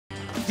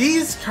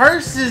These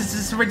curses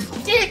is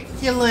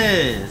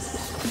ridiculous.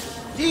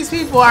 These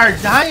people are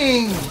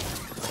dying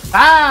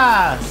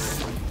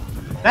fast.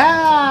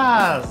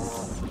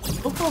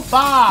 Super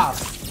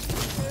fast.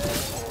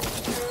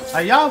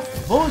 Like, y'all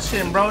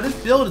bullshitting, bro. This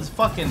build is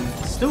fucking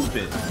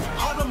stupid.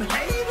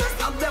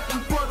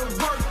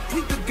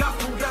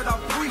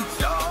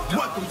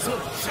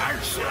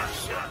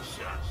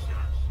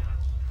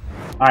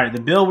 Alright,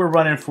 the build we're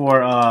running for,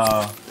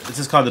 this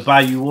is called the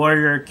Bayou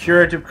Warrior.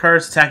 Curative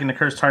Curse. Attacking the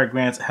cursed target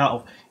grants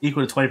health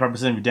equal to 25%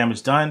 of your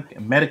damage done.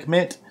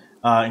 Medicament.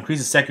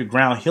 Increases sacred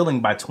ground healing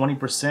by 20.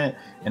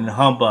 And the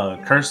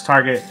Humbug. Cursed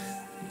target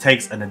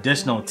takes an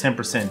additional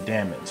 10%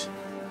 damage.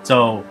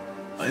 So,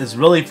 it's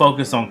really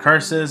focused on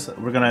curses.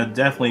 We're going to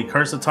definitely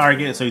curse the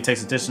target, so he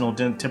takes additional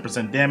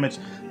 10% damage.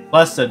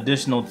 Plus the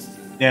additional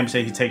damage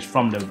that he takes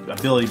from the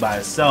ability by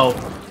itself,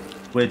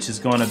 which is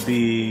going to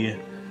be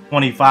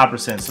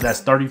 25%, so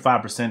that's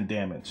 35%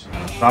 damage.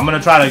 So I'm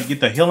gonna try to get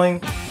the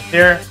healing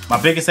here. My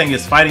biggest thing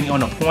is fighting on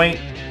the point.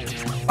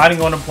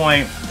 Fighting on the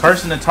point,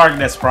 cursing the target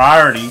that's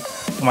priority,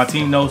 so my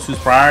team knows who's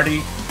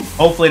priority.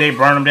 Hopefully they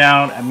burn him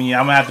down. I mean,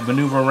 I'm gonna have to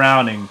maneuver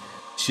around and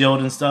shield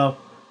and stuff.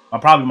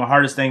 Probably my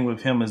hardest thing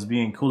with him is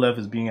being Kulev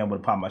is being able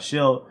to pop my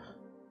shield.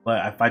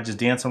 But if I just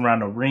dance around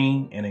the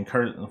ring and then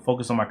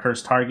focus on my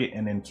cursed target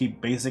and then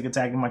keep basic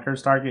attacking my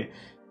cursed target,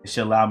 it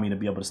should allow me to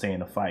be able to stay in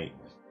the fight.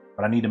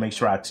 But I need to make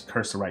sure I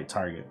curse the right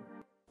target.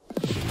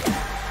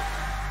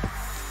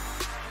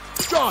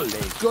 Jolly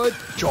good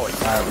choice.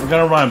 Alright, we're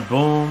gonna run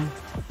Boom.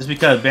 Just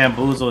because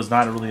Bamboozle is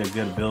not really a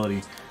good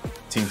ability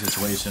team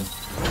situation.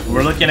 What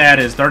we're looking at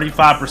is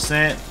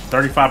 35%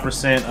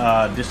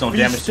 additional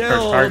damage to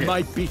cursed target.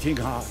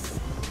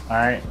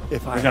 Alright,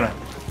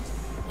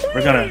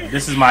 we're gonna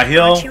this is my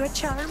heal.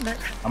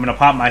 I'm gonna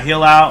pop my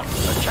heal out.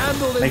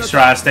 Make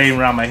sure I stay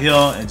around my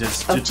heal and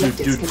just curse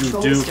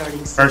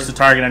the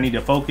target I need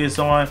to focus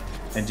on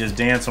and just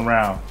dance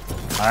around.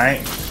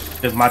 Alright?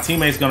 Because my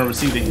teammate's gonna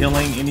receive the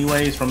healing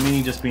anyways from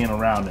me just being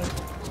around them.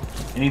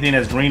 Anything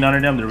that's green under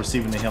them, they're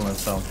receiving the healing,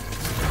 so.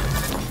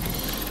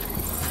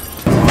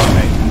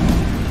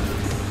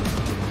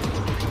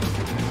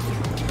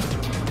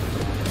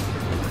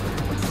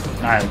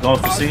 Alright, we're going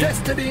for C.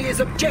 Destiny is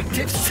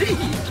objective C.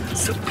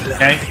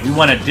 Okay, we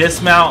want to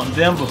dismount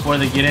them before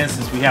they get in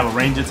since we have a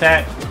range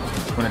attack.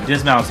 We want to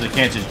dismount so they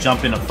can't just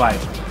jump in a fight.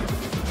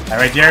 Alright,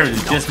 right there, we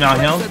just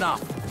dismount him.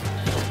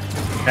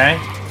 Okay.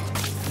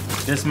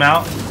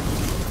 Dismount.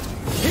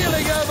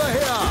 Healing over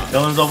here.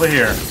 Villain's over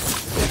here.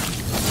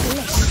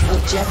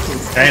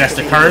 Okay, that's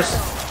the curse.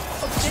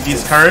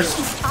 He's cursed.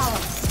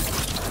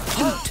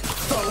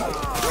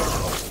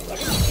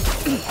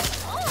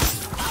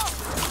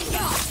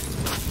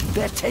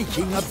 They're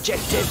taking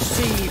objective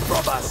C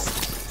from us.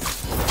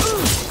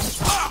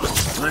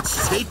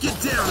 Let's take it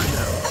down.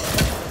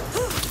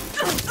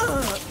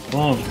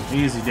 Boom.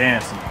 Easy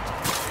dancing.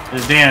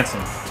 Just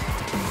dancing.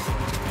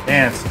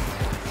 Dancing.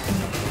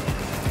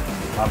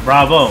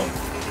 Bravo.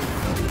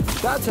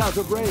 That's out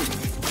of range.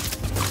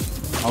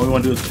 All we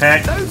want to do is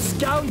peck. Those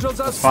scoundrels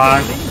are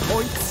fine.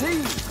 Point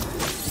C.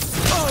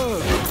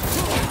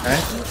 Okay.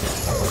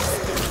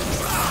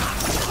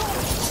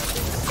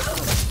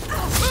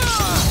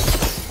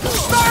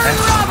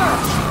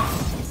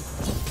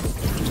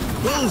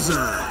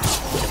 Bullseye!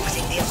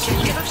 Losing the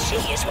objective of C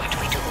is what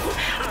we do.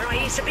 Our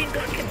eyes have been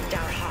blackened,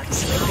 our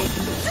hearts have been.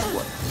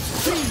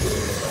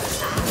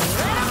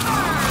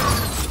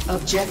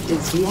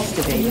 Objectives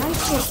deactivated. Life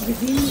force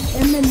within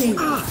emanating.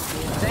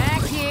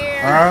 Back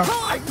here!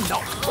 I'm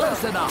not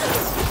close enough!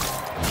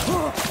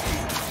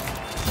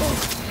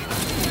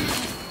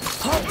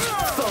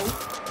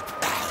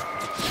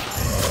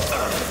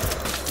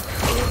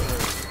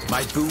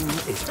 My boon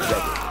is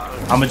ready.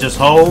 I'ma just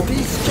hold.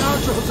 These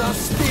scoundrels are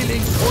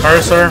stealing.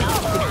 Cursor.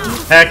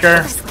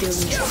 Pecker.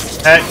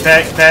 Peck,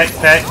 peck, peck,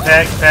 peck,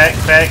 peck, peck,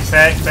 peck,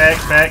 peck, peck,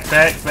 peck,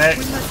 peck, peck.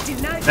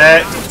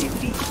 Peck.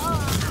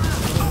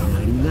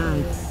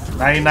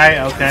 Night, night,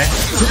 okay.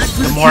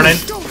 Good morning.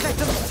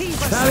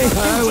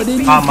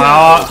 Pop my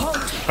ult.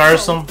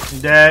 Curse him.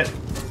 He's dead.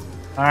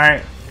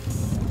 Alright.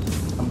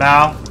 I'm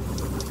bow.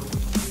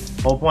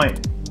 Whole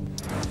point.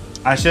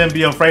 I shouldn't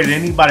be afraid of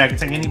anybody. I can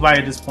take anybody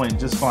at this point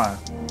just fine.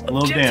 A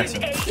little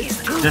dancing.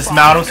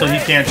 Dismount him so he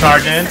can't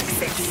charge in.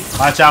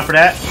 Watch out for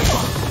that.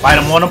 Fight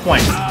him on the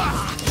point.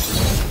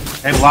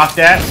 Okay, block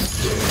that.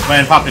 Go ahead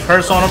and pop the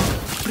curse on him.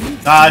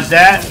 Dodge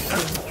that.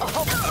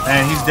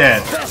 And he's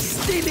dead.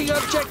 Stealing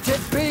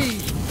objective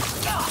B.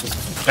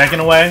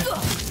 Backing away.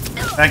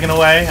 Backing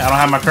away. I don't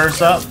have my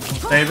curse up.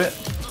 Save it.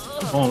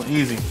 Boom,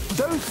 easy.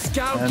 Those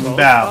scoundrels And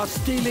bow. are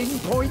stealing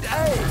point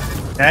A.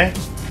 Okay.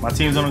 My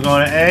team's gonna go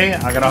to A.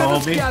 I got a whole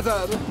B.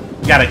 Gather.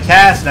 We got a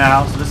cast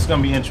now, so this is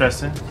gonna be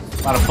interesting.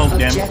 A lot of poke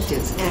damage.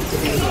 Objectives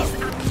activated.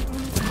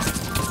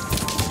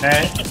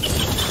 Okay.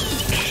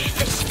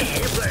 The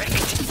spell worked.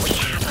 We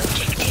have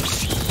objective C.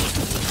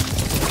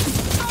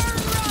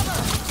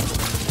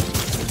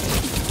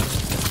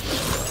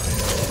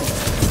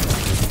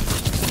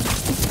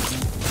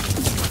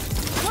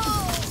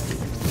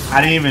 I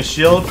didn't even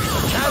shield.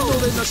 Candle in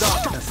the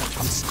darkness.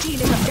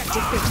 Defending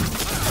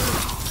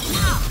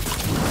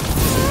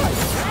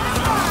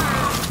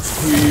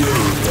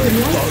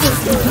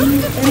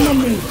objective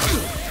B.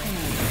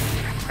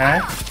 Okay.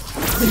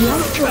 The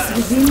light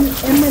within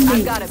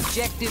emanate. Got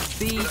objective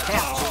B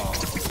captured.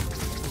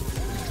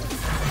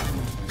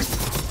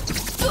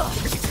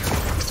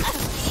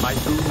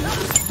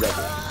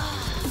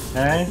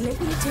 Okay. Let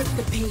me take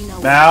the pain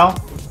away. Bow.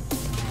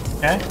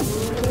 Okay.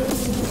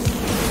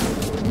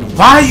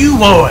 Bayou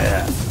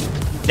warrior.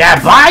 That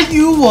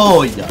Bayou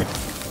warrior.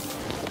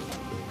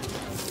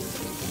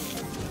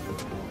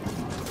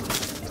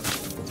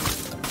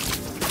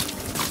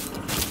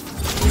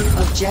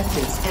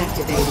 Objectives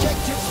activated.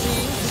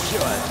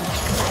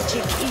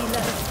 Magic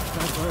healer.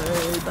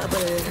 Bubble,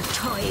 bubble,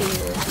 toil,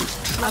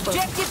 trouble.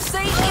 Objective C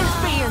is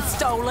being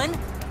stolen.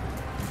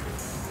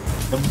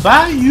 The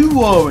Bayou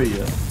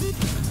warrior.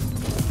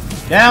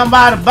 Down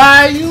by the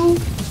bayou,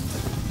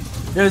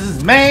 there's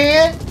this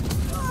man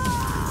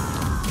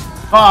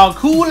called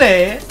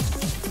Kulev.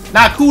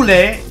 Not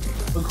Kulev,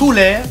 but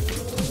Kulev.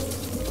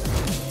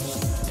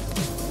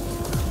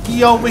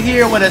 He over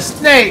here with a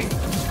snake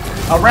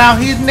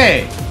around his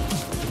neck.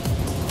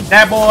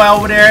 That boy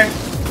over there,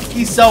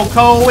 he's so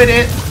cold with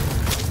it.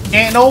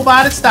 Can't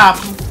nobody stop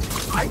him.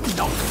 I'm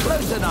not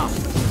close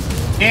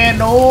enough. Can't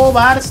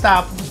nobody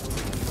stop him.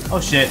 Oh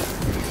shit.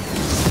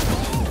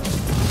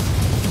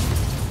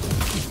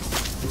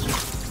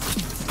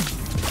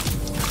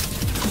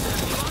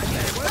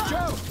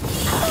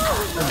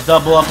 Let's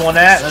double up on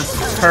that.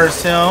 Let's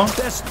curse him.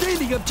 They're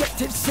stealing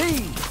objective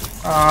C.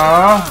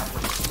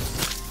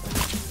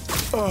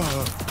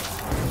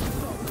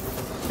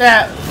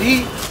 That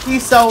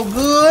he's so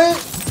good.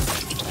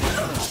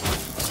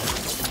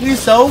 He's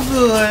so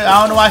good. I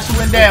don't know why she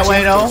went that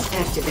way though.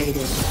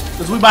 Activated.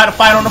 Cause we about to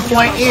fight on the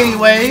point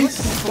anyways.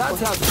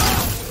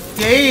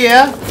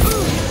 Yeah.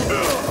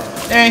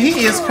 And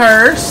he is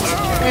cursed.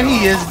 And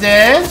he is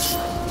dead.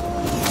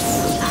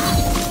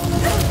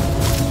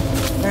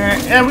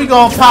 And we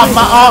gonna pop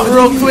my ult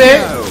real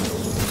quick.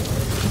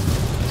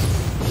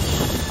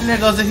 And there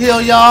goes the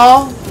heal,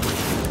 y'all.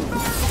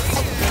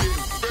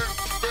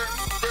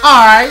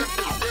 Alright.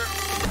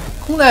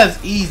 Kulev's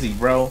easy,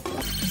 bro.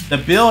 The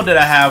build that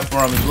I have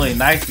for him is really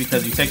nice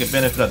because you take a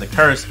benefit of the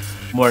curse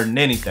more than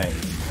anything.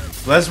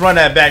 So let's run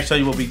that back, show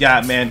you what we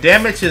got, man.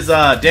 Damage is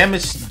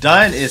damage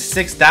done is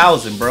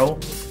 6,000, bro.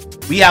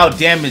 We out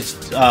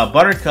damaged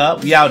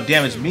Buttercup, we out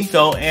damaged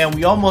Miko, and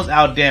we almost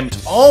out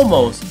damaged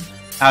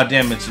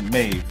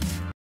Maeve.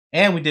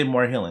 And we did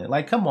more healing.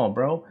 Like, come on,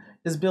 bro.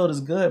 This build is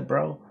good,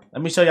 bro.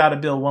 Let me show y'all the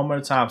build one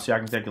more time so y'all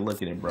can take a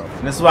look at it, bro.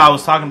 And this is what I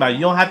was talking about. You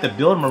don't have to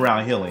build them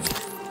around healing.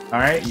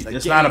 Alright?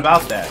 It's not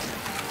about that.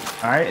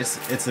 Alright?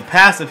 It's the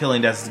passive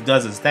healing that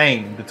does its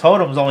thing. The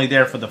totem's only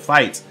there for the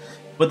fights.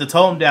 Put the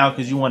totem down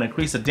because you want to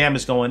increase the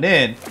damage going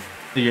in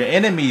to your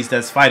enemies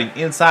that's fighting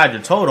inside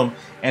your totem.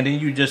 And then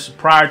you just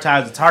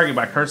prioritize the target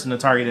by cursing the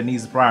target that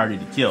needs the priority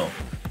to kill.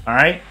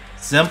 Alright?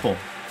 Simple.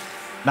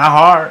 Not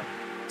hard.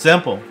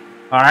 Simple.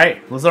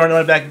 Alright? Let's learn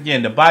it back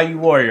again. The Bayou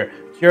Warrior.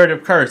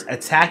 Curative Curse.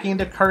 Attacking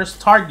the cursed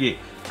target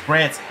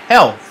grants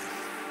health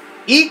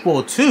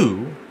equal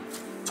to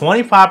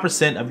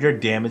 25% of your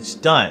damage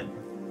done.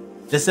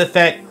 This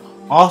effect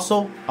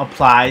also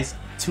applies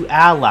to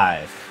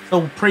allies.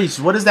 So, Priest,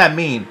 what does that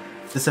mean?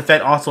 This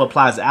effect also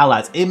applies to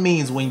allies. It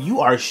means when you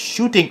are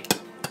shooting...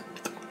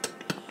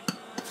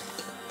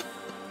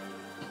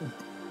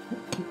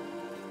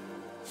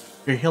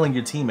 you're healing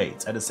your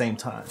teammates at the same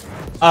time.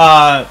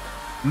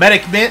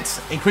 Medic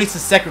Mint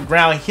increases second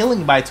ground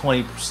healing by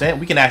 20%.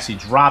 We can actually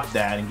drop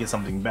that and get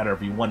something better if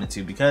we wanted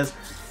to, because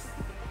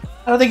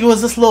I don't think it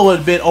was just a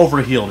little bit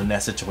overhealed in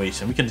that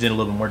situation. We could have done a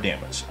little bit more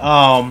damage.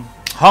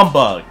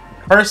 Humbug.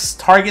 Cursed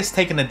targets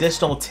take an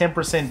additional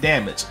 10%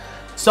 damage.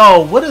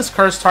 So, what does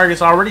cursed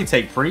targets already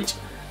take, Preach?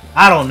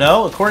 I don't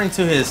know. According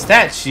to his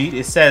stat sheet,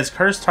 it says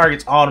cursed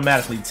targets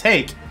automatically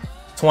take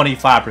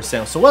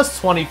 25%. So, what's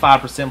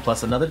 25%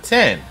 plus another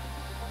 10?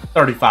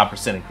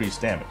 35%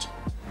 increased damage.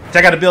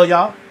 Check out the build,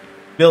 y'all.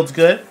 Build's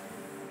good.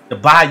 The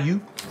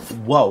Bayou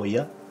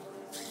Warrior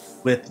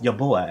with your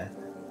boy,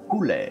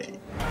 Kulev.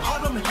 All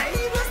them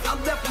haters, I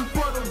left them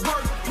for the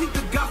work. Keep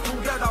the gospel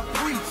that I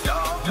preach.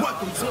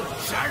 Welcome to the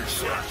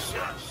church.